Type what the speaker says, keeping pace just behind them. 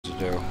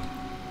do.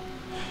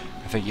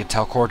 I think you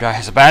tell Corday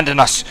has abandoned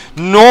us.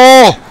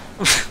 No!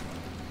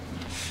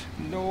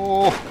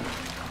 No!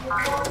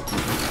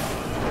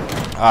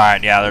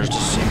 Alright, yeah, there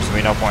just seems to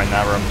be no point in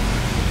that room.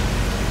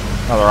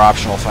 Another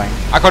optional thing.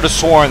 I could have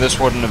sworn this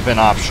wouldn't have been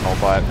optional,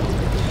 but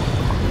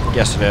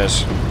yes it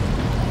is.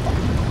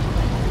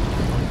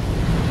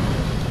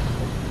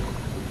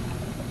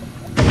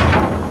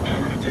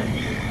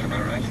 Am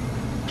I right?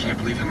 Can't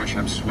believe how much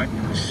I'm sweating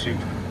in this suit.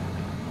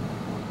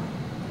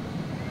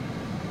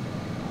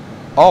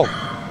 Oh.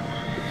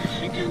 I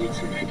think I need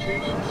some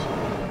vacations.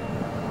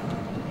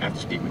 I have to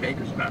speak with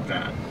Akers about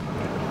that.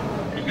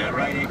 Isn't that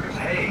right, Akers?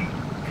 Hey,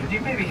 could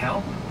you maybe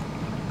help?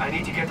 I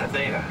need to get to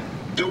Theta.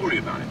 Don't worry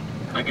about it.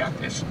 I got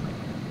this.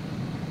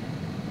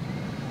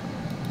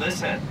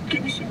 Listen.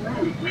 Give me some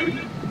room, will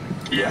you?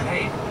 Yeah.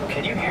 Hey,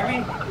 can you hear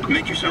me?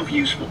 Make yourself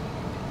useful.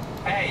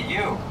 Hey,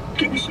 you.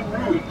 Give me some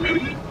room, will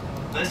you?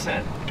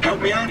 Listen.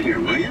 Help me out here,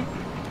 will you?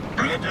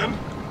 Brandon,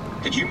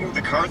 did you move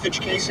the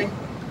Carthage casing?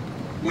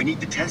 We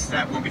need to test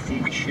that one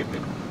before we ship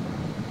it.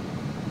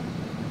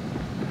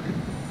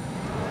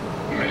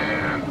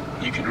 Man,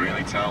 you can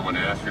really tell when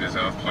Alfred is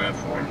off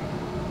platform.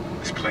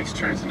 This place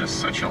turns into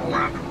such a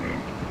locker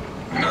room.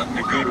 Not in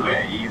a good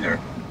way, either.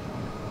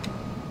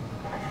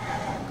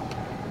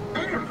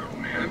 I don't know,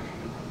 man.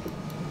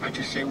 I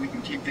just say we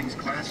can keep things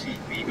classy,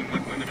 even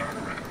when women aren't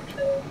around.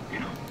 You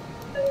know?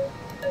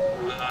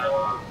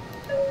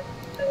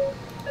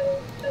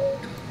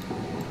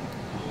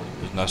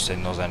 There's no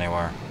signals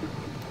anywhere.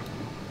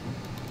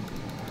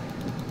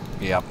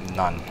 Yep,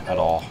 none at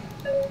all.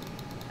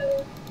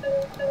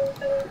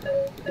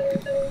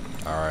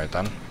 Alright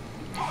then.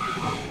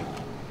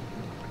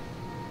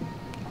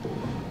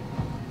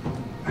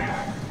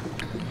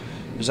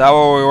 Is that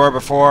where we were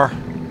before?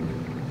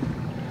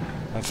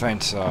 I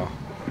think so.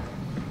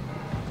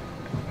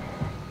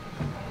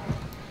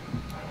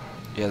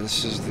 Yeah,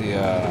 this is the,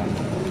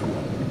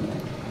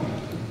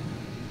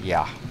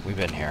 yeah, we've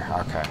been here.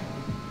 Okay.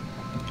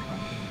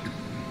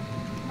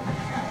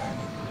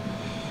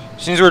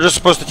 Seems we're just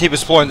supposed to keep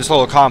exploring this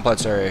little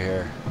complex area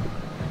here.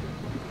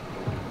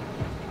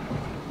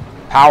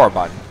 Power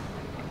button.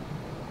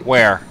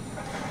 Where?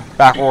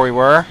 Back where we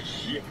were?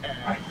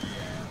 I'm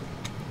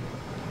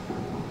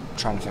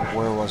trying to think,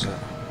 where was it?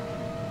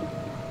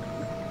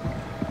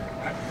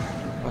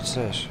 What's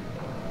this?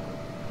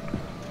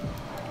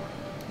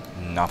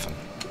 Nothing.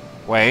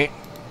 Wait.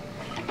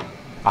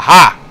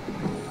 Aha!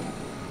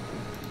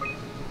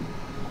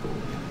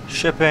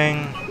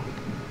 Shipping.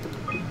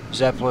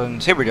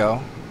 Zeppelins. Here we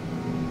go.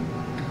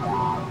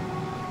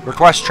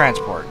 Request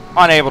transport.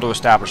 Unable to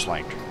establish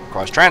link.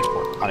 Request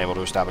transport. Unable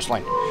to establish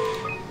link.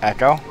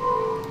 Echo.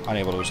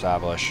 Unable to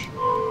establish.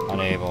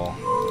 Unable.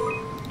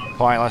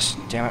 Pointless.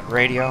 Damn it.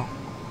 Radio.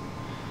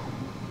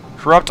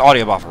 Corrupt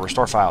audio buffer.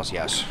 Restore files.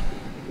 Yes.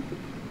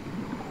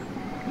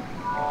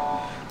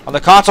 On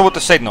the console with the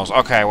signals.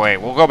 Okay, wait.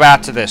 We'll go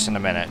back to this in a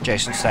minute.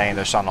 Jason's saying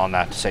there's something on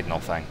that signal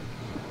thing.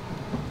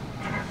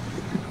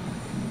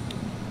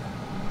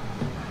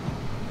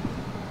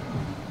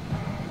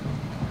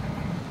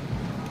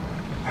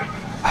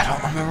 I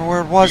don't remember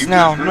where it was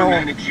now. No.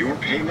 Manage your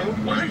payload?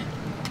 What?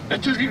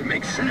 That doesn't even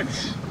make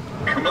sense.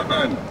 Come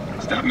on.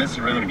 Stop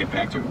messing around and get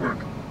back to work.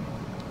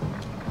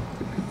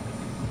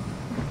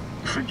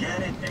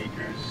 Forget it,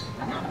 Akers.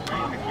 I'm not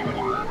playing with you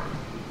anymore.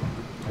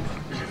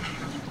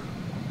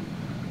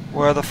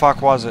 Where the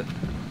fuck was it?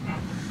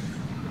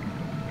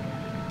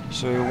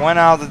 So we went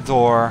out the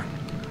door.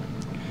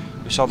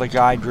 We saw the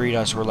guy greet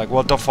us. We're like,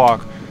 what the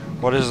fuck?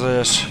 What is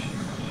this?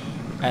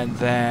 And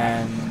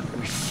then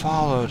we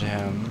followed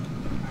him.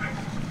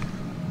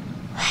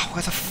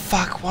 Where the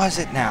fuck was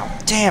it now?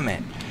 Damn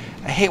it.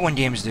 I hate when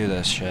games do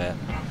this shit.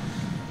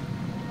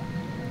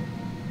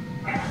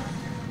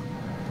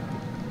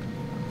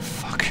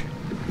 Fuck.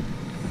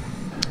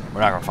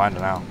 We're not gonna find it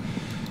now.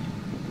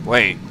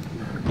 Wait.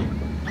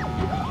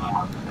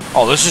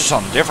 Oh, this is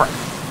something different.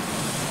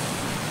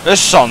 This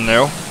is something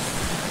new.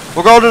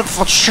 We'll go to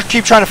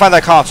keep trying to find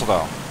that console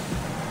though.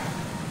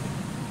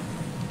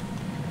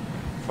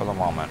 For the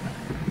moment.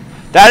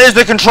 That is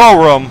the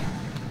control room.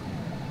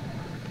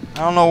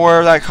 I don't know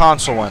where that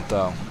console went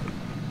though.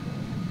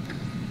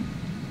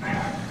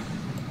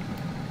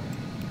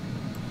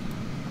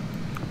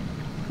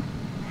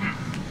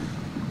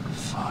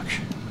 Fuck.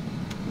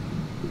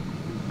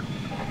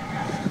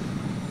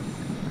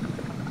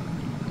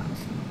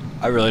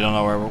 I really don't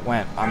know where it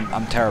went.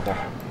 I'm terrible.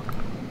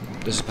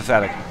 This is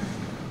pathetic.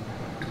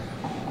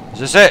 Is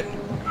this it?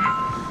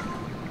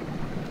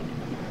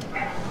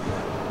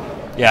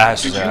 Yeah,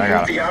 this is it. I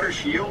got it. The outer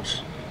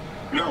shields?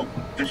 No,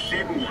 the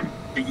thin one.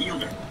 The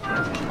yielder.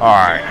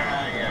 Alright.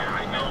 Yeah,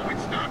 I know.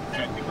 It's not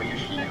technically a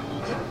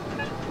shield.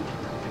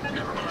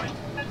 Never mind.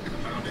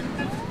 Found it.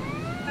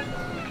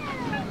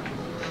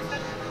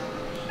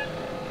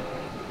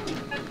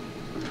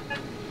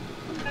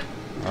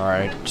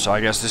 Alright, so I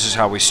guess this is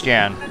how we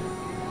scan.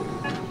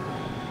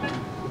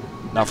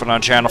 Nothing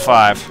on channel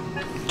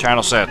 5.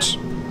 Channel 6.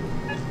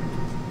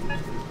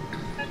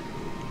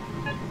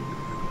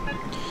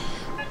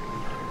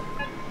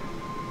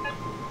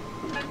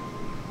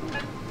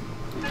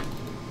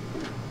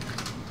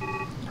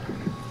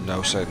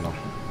 No signal.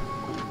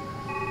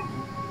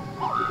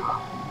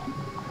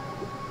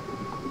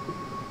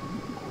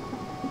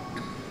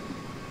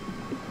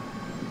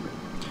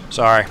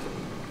 Sorry.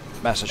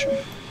 Message.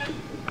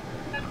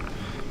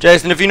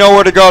 Jason, if you know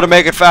where to go to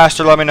make it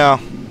faster, let me know.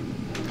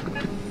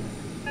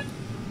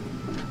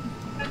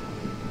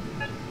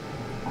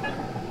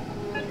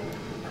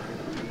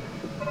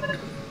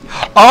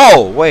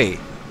 Oh, wait.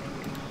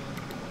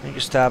 Make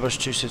establish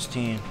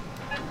 216.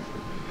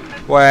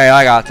 Wait,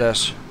 I got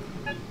this.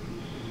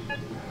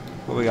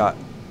 What we got?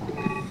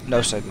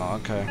 No signal,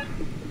 okay.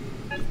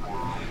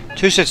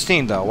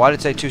 216 though. Why did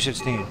it say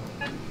 216?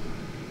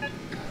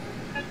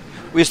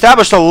 We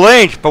established a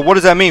link, but what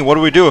does that mean? What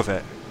do we do with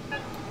it?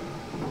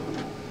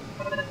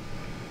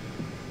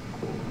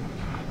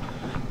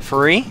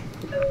 Free?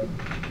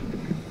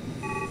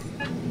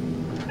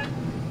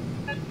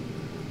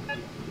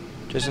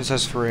 Jason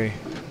says free.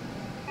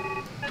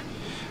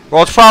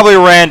 Well, it's probably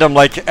random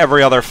like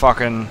every other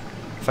fucking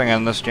thing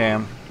in this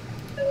game.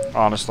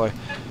 Honestly.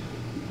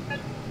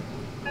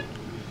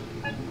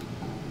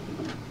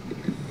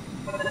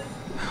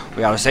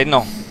 We got a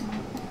signal.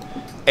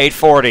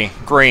 840.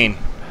 Green.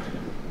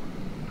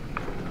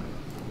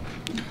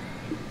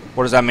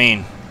 What does that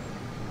mean?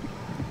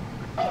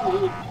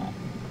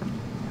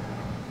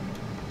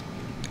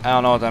 I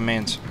don't know what that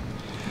means.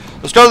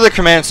 Let's go to the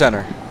command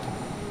center.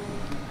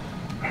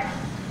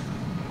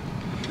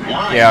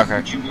 Why Yeah, okay.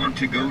 would you want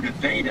to go to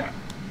Theta?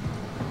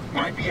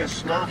 Might be a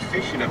small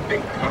fish in a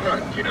big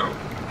pond, you know?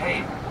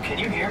 Hey, can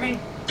you hear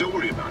me? Don't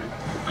worry about it.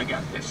 I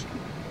got this.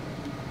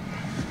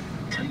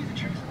 Tell you the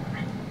truth.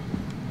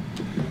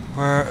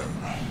 We're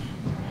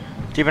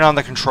deep on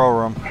the control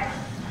room.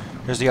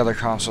 Here's the other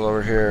console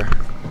over here.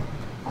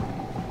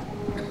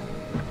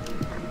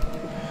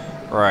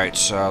 Right,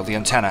 so the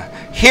antenna.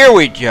 Here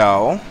we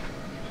go.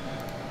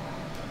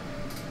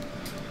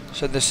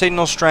 So the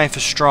signal strength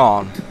is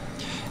strong.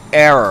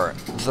 Error.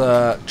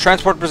 The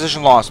transport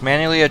position lost.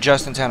 Manually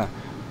adjust antenna.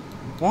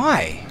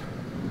 Why?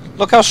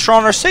 Look how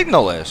strong our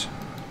signal is.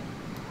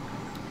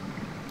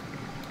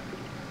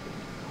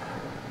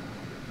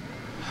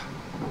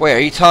 Wait, are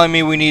you telling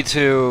me we need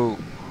to...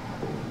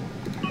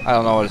 I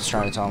don't know what it's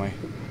trying to tell me.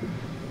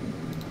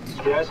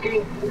 Strasky,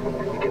 you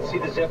can see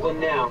the Zeppelin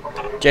now.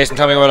 Jason,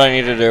 tell me what I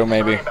need to do,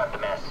 maybe.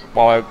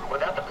 While I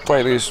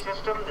play these.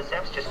 System, the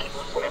Zeps just keep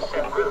losing their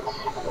set routes.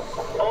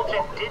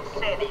 Oljet did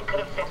say that you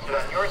could have fixed it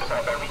on your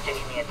side by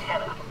redigging the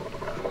antenna.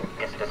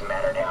 Guess it doesn't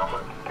matter now.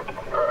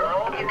 Are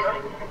all of you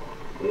coming?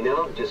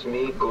 No, just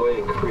me, Goy,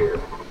 and Creer.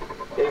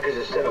 Akers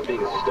is set up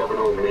being a stubborn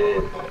old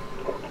man.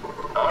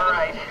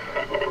 Alright.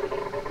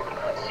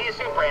 See you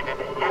soon, Brandon.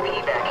 Happy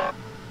evac.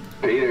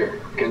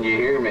 Peter, can you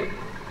hear me?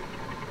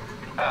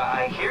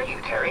 I hear you,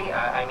 Terry.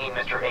 I mean,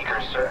 Mr.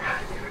 Akers, sir.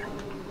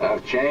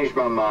 I've changed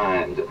my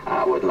mind.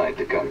 I would like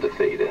to come to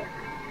Theta.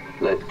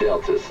 Let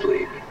Delta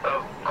sleep.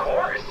 Of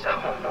course.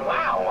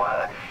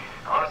 Wow.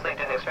 Honestly,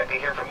 didn't expect to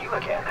hear from you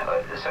again.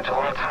 Such a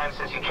long time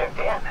since you checked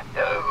in.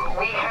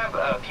 We have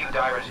a few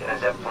divers in a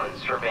Zeppelin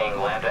surveying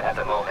Lambda at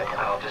the moment.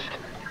 I'll just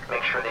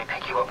make sure they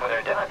pick you up when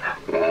they're done.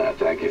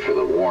 Thank you for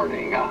the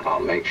warning. I'll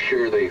make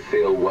sure they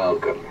feel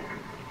welcome.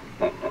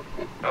 Okay.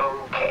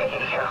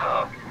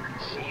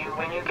 See you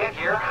when you get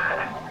here.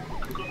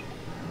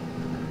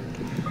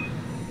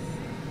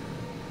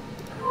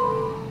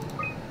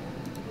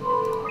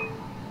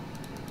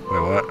 Wait,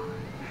 what?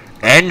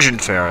 Engine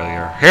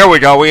failure. Here we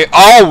go. We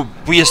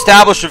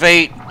established with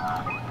 8.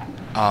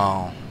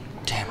 Oh,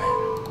 damn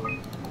it.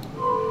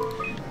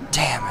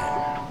 Damn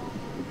it.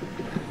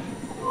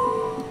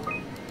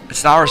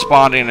 It's not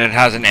responding and it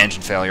has an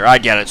engine failure. I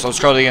get it. So let's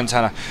go to the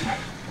antenna.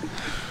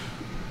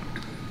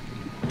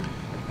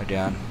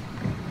 Again.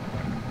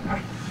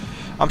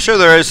 I'm sure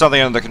there is something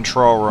in the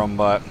control room,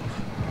 but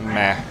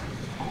meh.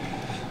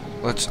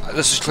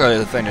 This is clearly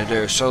the thing to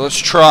do. So let's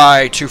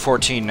try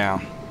 214 now.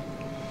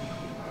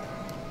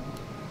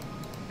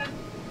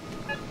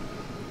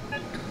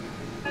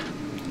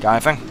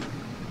 Got anything?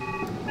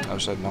 No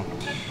signal.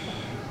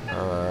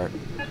 Alright.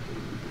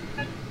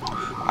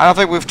 I don't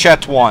think we've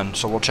checked 1,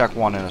 so we'll check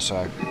 1 in a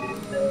sec.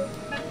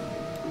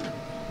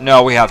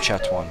 No, we have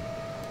checked 1.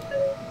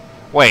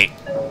 Wait.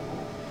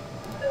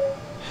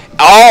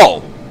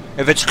 Oh!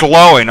 If it's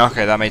glowing,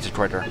 okay, that makes it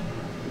quicker.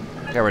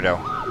 There we go.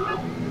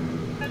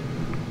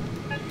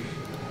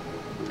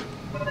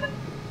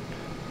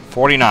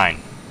 49.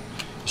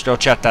 Let's go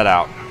check that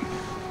out.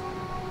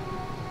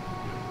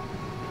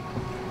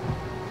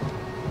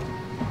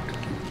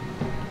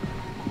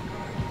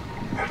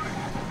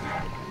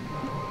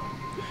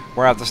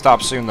 We're gonna have to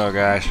stop soon though,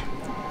 guys.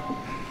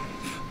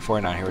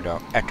 49, here we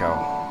go.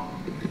 Echo.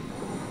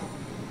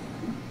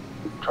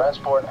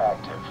 Transport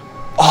active.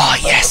 Oh,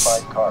 yes!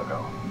 Specified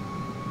cargo.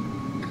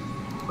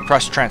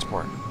 Press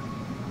transport.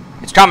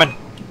 It's coming!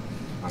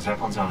 The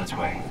Zeppelin's on its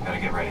way. Gotta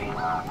get ready.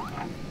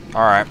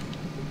 Alright.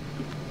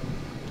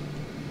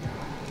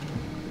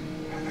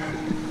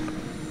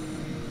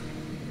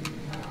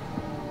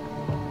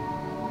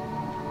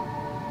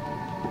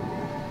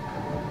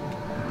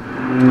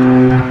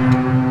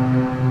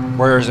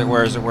 Where is it?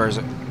 Where is it? Where is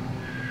it?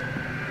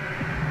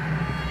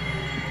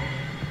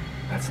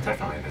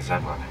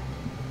 Zeppelin.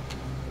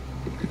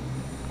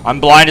 I'm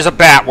blind as a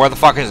bat. Where the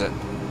fuck is it?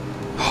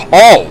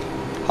 Oh!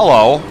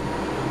 Hello.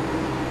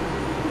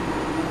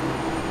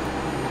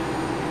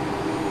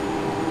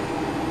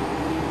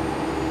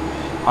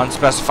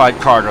 Unspecified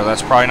cargo.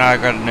 That's probably not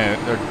good news.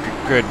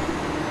 Good.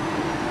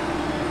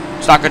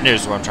 It's not good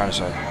news is what I'm trying to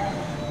say.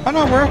 Oh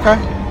no, we're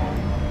okay.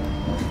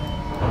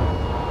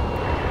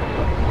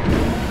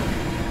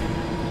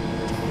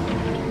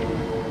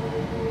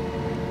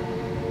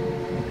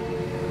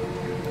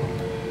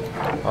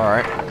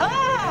 Alright.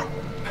 Ah!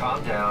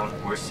 Calm down.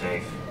 We're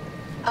safe.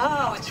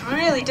 Oh, it's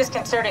really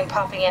disconcerting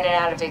popping in and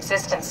out of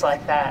existence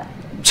like that.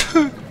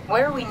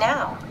 Where are we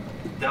now?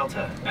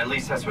 Delta. At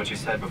least that's what you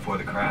said before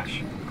the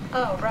crash.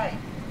 Oh, right.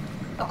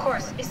 Of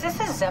course. Is this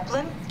a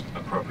Zeppelin?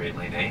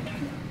 Appropriately named.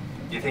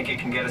 You think it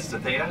can get us to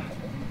Theta?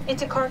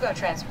 It's a cargo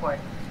transport.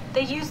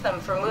 They use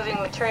them for moving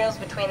materials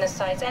between the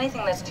sites,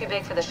 anything that's too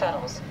big for the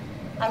shuttles.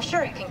 I'm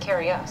sure it can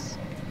carry us.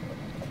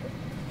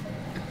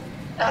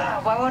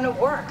 Why won't it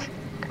work?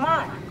 Come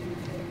on.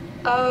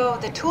 Oh,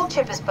 the tool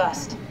chip is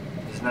bust.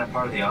 Isn't that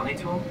part of the Omni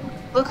tool?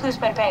 Look who's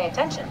been paying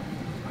attention.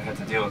 I had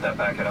to deal with that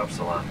back at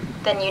Upsilon.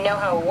 Then you know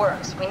how it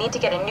works. We need to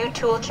get a new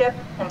tool chip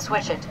and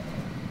switch it.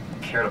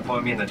 Care to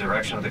point me in the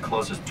direction of the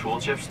closest tool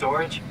chip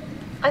storage?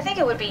 I think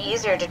it would be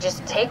easier to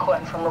just take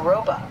one from a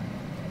robot.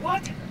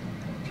 What?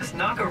 Just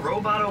knock a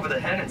robot over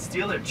the head and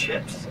steal their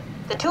chips?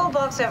 The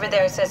toolbox over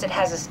there says it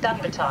has a stun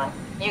baton.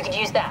 You could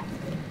use that.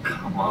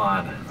 Come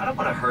on. I don't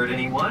want to hurt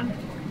anyone.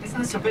 Isn't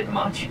this a bit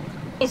much?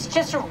 It's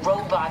just a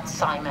robot,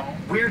 Simon.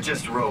 We're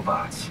just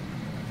robots.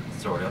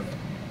 Sort of.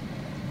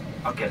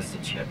 I'll get us a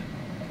chip.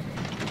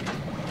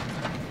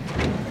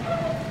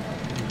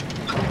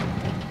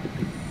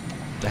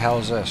 The hell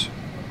is this?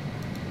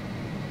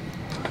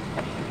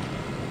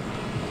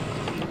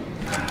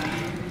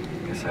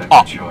 Guess I have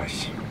no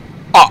choice.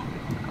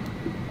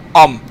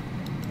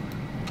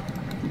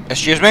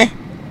 Excuse me?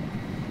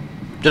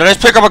 Did I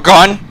just pick up a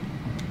gun?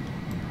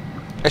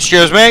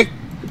 Excuse me?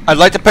 I'd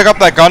like to pick up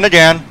that gun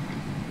again.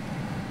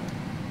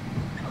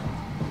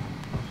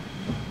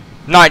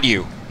 Not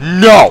you.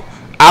 No!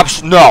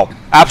 No!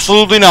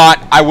 Absolutely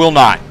not. I will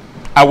not.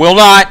 I will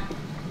not.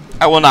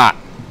 I will not.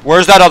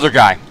 Where's that other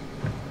guy?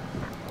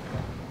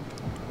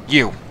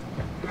 You.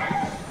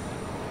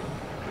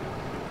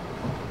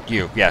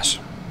 You, yes.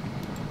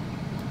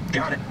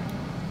 Got it.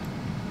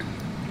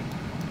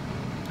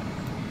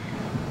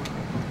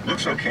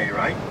 Looks okay,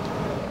 right?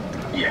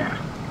 Yeah.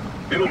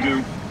 It'll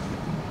do.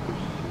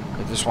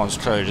 This one's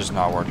clearly just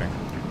not working.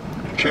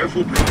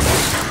 Careful.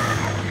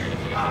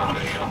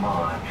 Oh, come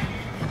on.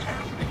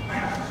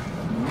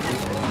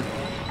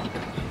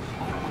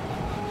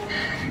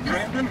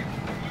 Brandon?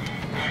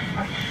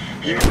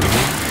 You...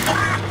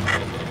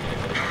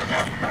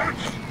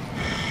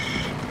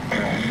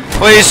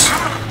 Please!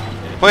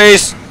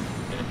 Please!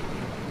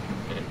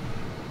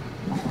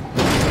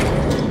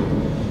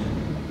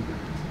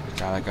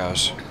 Down it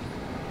goes.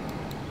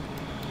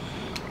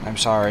 I'm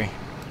sorry.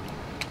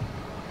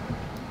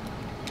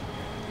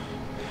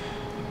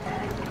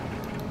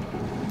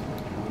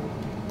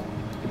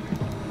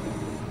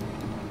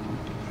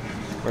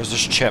 Where's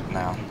this chip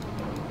now?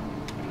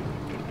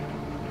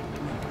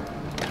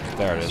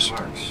 There it is.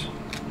 Works.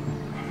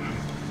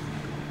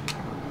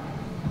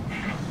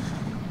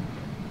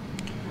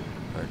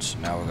 Alright, so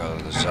now we'll go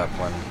to the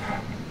Zeppelin.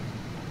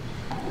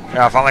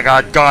 Yeah, I finally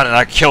got a gun and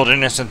I killed an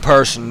innocent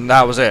person.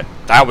 That was it.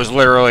 That was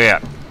literally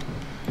it.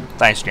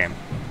 Thanks, game.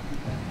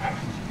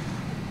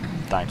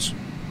 Thanks.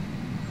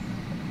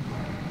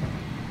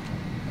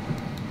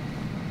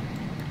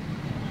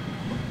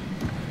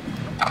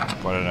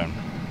 Put it in.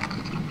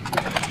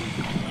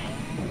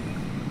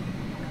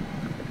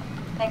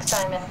 Thanks,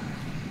 Simon.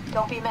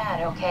 Don't be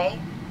mad, okay?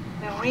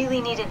 We really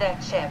needed that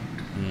chip.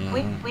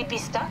 We'd be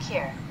stuck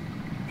here.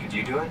 Could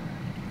you do it?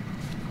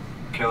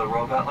 Kill a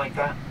robot like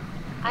that?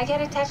 I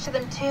get attached to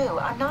them too.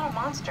 I'm not a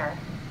monster.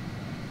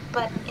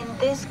 But in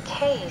this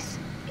case,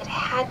 it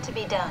had to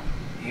be done.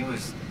 He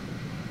was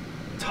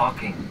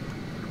talking.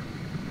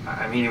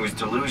 I mean, he was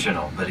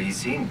delusional, but he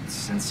seemed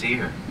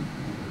sincere.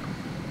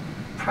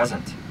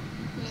 Present.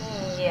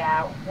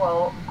 Yeah,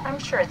 well, I'm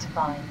sure it's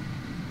fine.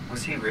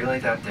 Was he really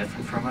that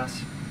different from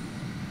us?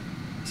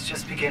 It's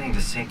just beginning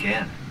to sink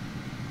in.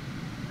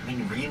 I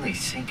mean, really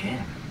sink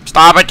in.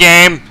 Stop it,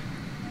 game!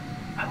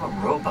 I'm a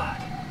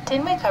robot.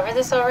 Didn't we cover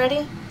this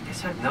already?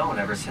 Guess I've known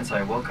ever since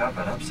I woke up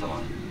at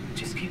Upsilon. I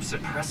just keep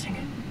suppressing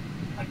it.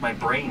 Like my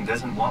brain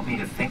doesn't want me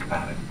to think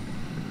about it.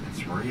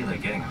 It's really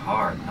getting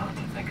hard not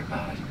to think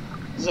about it.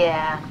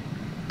 Yeah.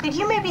 Could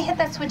you maybe hit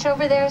that switch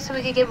over there so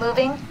we could get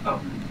moving?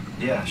 Oh,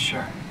 yeah,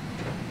 sure.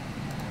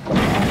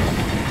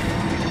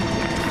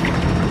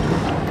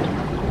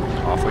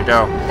 Off we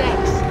go.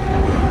 Thanks.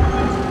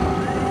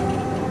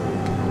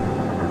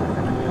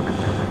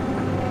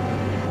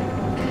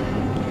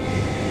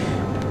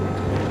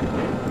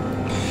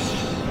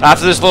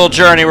 After this little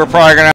journey, we're probably gonna